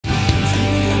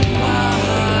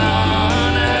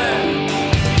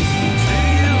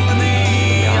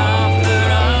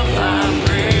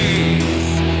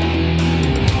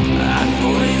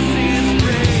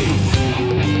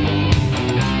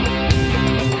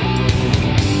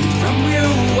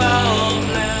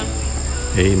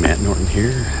Hey, Matt Norton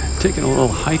here, taking a little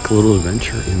hike, a little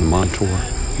adventure in the Montour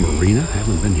Marina. I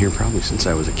haven't been here probably since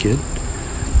I was a kid.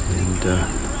 And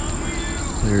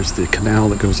there's the canal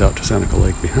that goes out to Seneca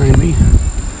Lake behind me.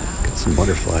 Got some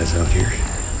butterflies out here.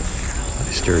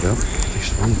 They stirred up, at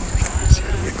least one butterfly. Let's see if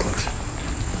I can get close.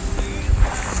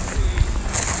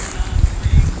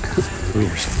 Blue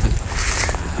or something.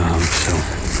 So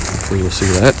hopefully we'll see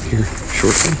that here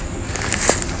shortly.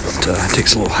 But it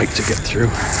takes a little hike to get through.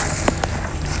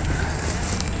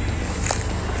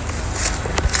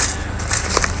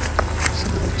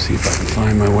 See if I can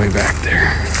find my way back there.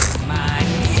 My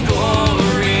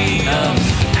story of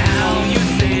how you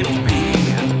saved me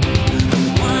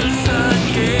once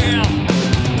again.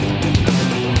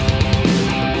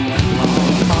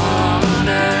 All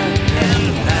honor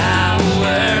and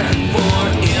power, for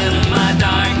in my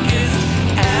darkest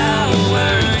hour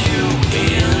you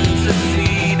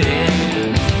interceded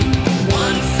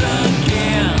once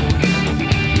again.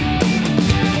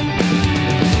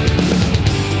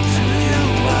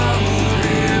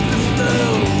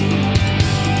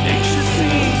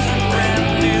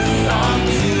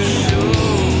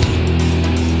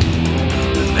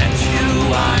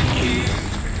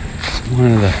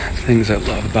 One of the things I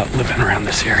love about living around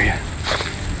this area.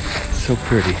 It's so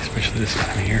pretty, especially this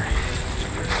time of year.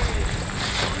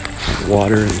 The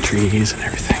water and the trees and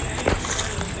everything.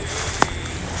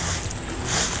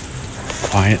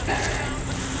 Quiet,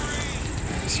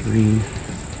 serene,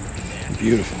 and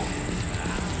beautiful.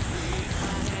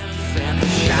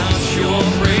 Shout your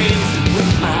praise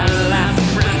with my last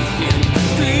breath in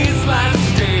these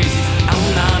last days.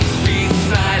 I'll not be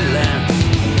silent.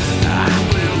 I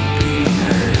will be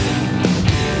heard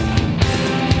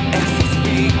as I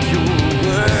speak your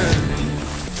word.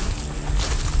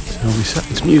 So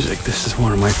besides music, this is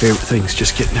one of my favorite things,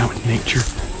 just getting out in nature.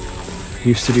 I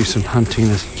used to do some hunting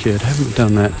as a kid. I haven't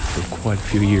done that for quite a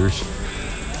few years.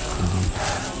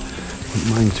 Wouldn't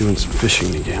mind doing some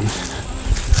fishing again.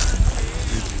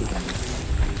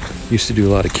 Used to do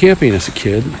a lot of camping as a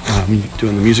kid,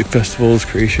 doing the music festivals,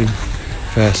 Creation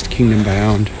Fest, Kingdom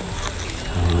Bound,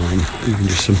 even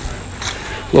just some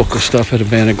local stuff at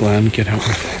Watkins Glen. Get out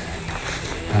with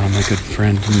my good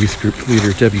friend and youth group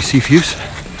leader Debbie Seafuse.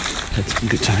 Had some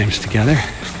good times together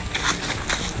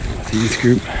with the youth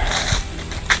group.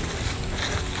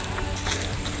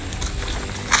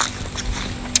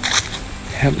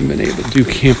 Haven't been able to do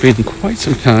camping in quite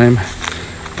some time.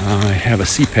 I have a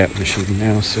CPAP machine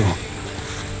now, so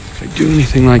if I do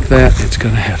anything like that, it's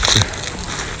going to have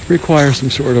to require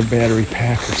some sort of battery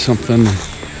pack or something.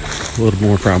 A little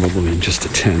more probably than just a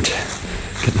tent.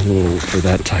 Getting a little old for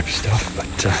that type of stuff,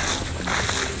 but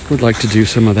would like to do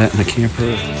some of that in a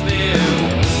camper.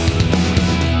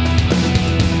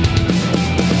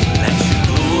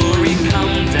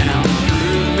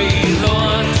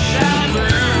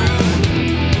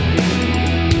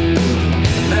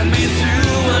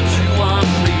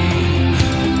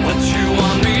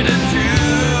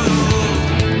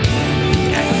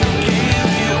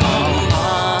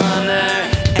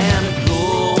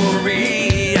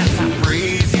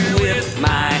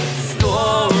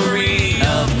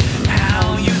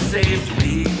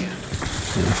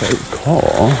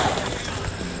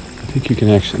 I think you can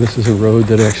actually, this is a road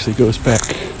that actually goes back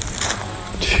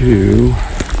to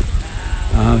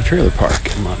the trailer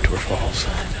park in Montour Falls.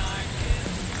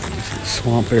 This is the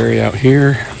swamp area out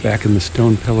here, back in the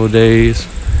Stone Pillow days.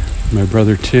 My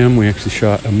brother Tim, we actually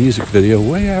shot a music video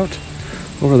way out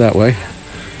over that way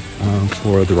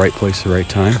for The Right Place, The Right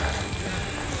Time.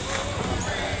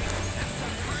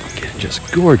 Again,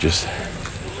 just gorgeous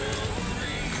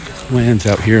lands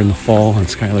out here in the fall in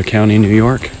Schuyler County, New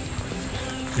York.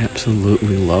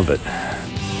 Absolutely love it.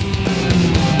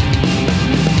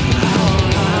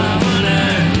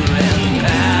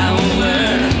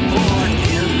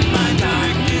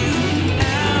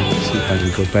 Let's see if I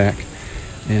can go back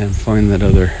and find that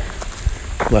other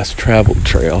less traveled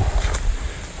trail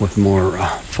with more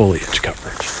foliage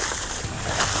coverage.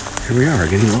 Here we are,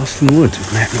 getting lost in the woods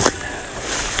with Matt Norton.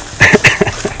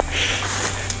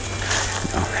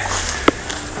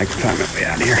 I can find my way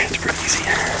out of here. It's pretty easy.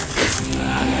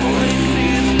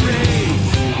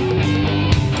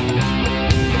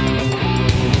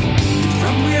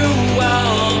 From you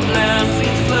all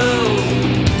blessings flow.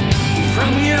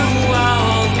 From you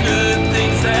all good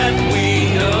things that we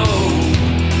know.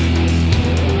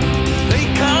 They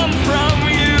come from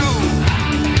you.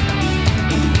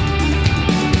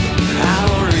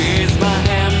 I'll raise my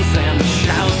hands and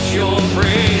shout your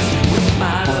praise with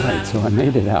my life. Alright, so I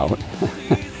made it out.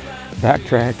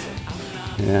 Backtracked,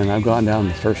 and I've gone down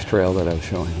the first trail that I was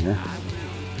showing here.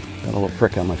 Got a little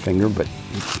prick on my finger, but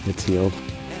It's healed.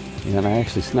 And I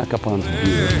actually snuck up on some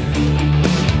deer.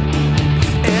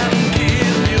 And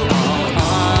give you all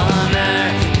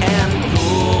honor and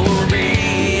glory.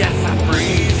 Yes, I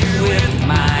praise you with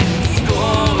my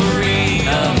story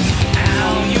of how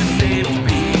you saved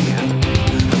me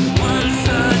once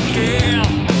again.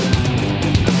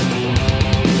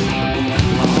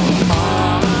 All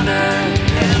honor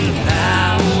and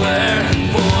power,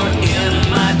 for in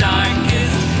my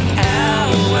darkest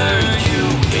hour you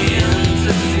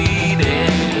interceded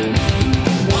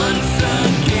once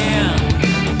again.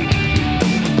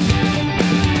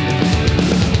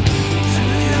 To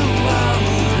you all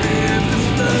rivers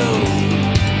flow.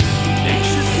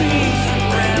 Nature sings a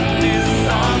brand new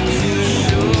song to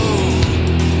show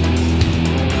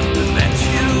that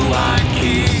you are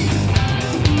king.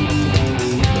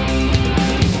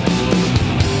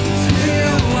 To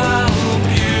you all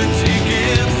beauty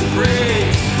gives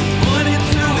praise, pointing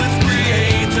to its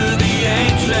creator, the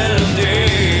ancient of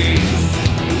days.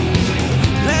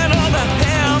 Let all the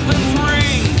heavens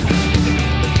ring.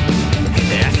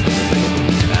 Yes,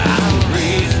 I'll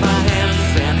raise my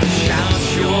hands and shout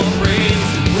your praise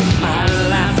with my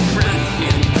last breath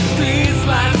in these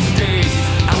last days.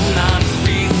 I'll not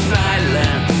be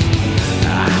silent,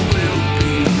 I will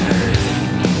be heard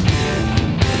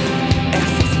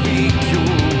as I speak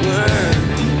your word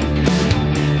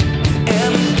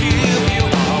and give you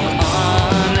all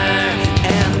honor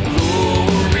and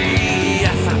glory.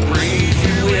 Yes, I praise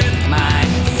you with my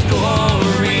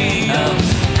story of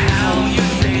how you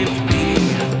saved me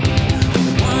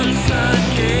once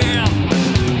again.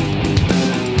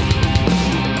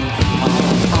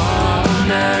 All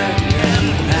honor and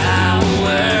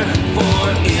power, for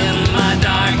in my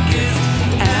darkest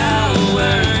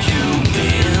hour you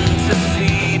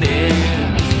interceded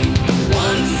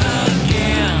once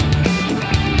again.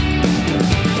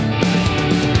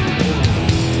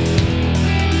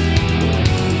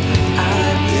 I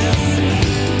will sing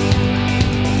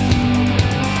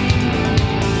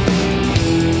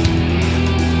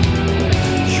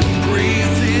your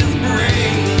praises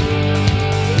bring.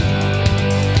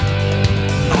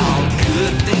 All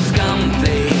good things come,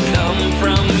 they come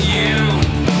from you.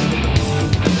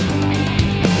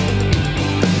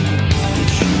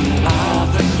 You are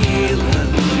the healer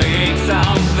who makes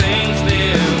all things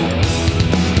new.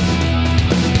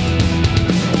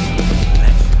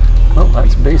 Well,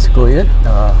 that's basically it.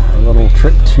 A little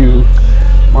trip to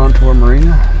Montour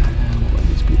Marina. And we'll let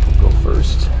these people go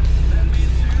first.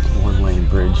 It's a one-lane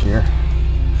bridge here.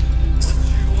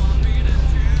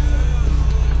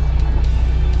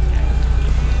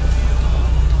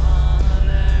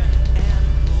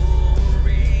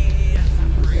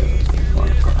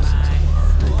 Going across it.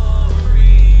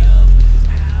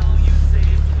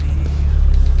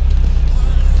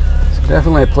 It's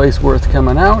definitely a place worth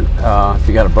coming out if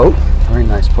you got a boat. Very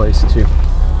nice place to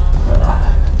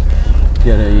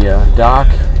get a dock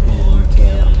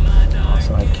and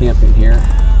outside camping here.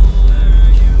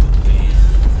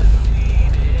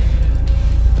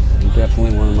 And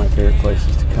definitely one of my favorite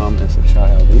places to come as a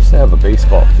child. They used to have a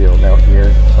baseball field out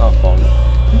here, softball.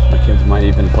 My kids might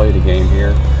even play the game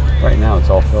here. Right now it's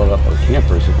all filled up with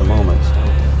campers at the moment, so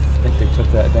I think they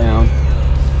took that down.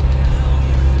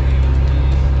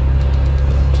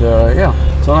 But yeah,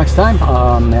 until next time,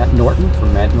 Matt Norton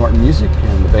from Matt Norton Music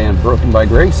and the band Broken by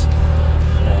Grace.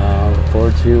 Look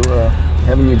forward to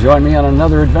having you join me on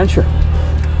another adventure.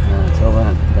 Until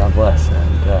then, God bless,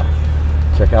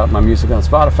 and check out my music on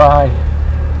Spotify,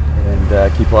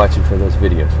 and keep watching for those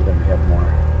videos. We're going to have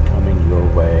more coming your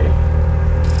way.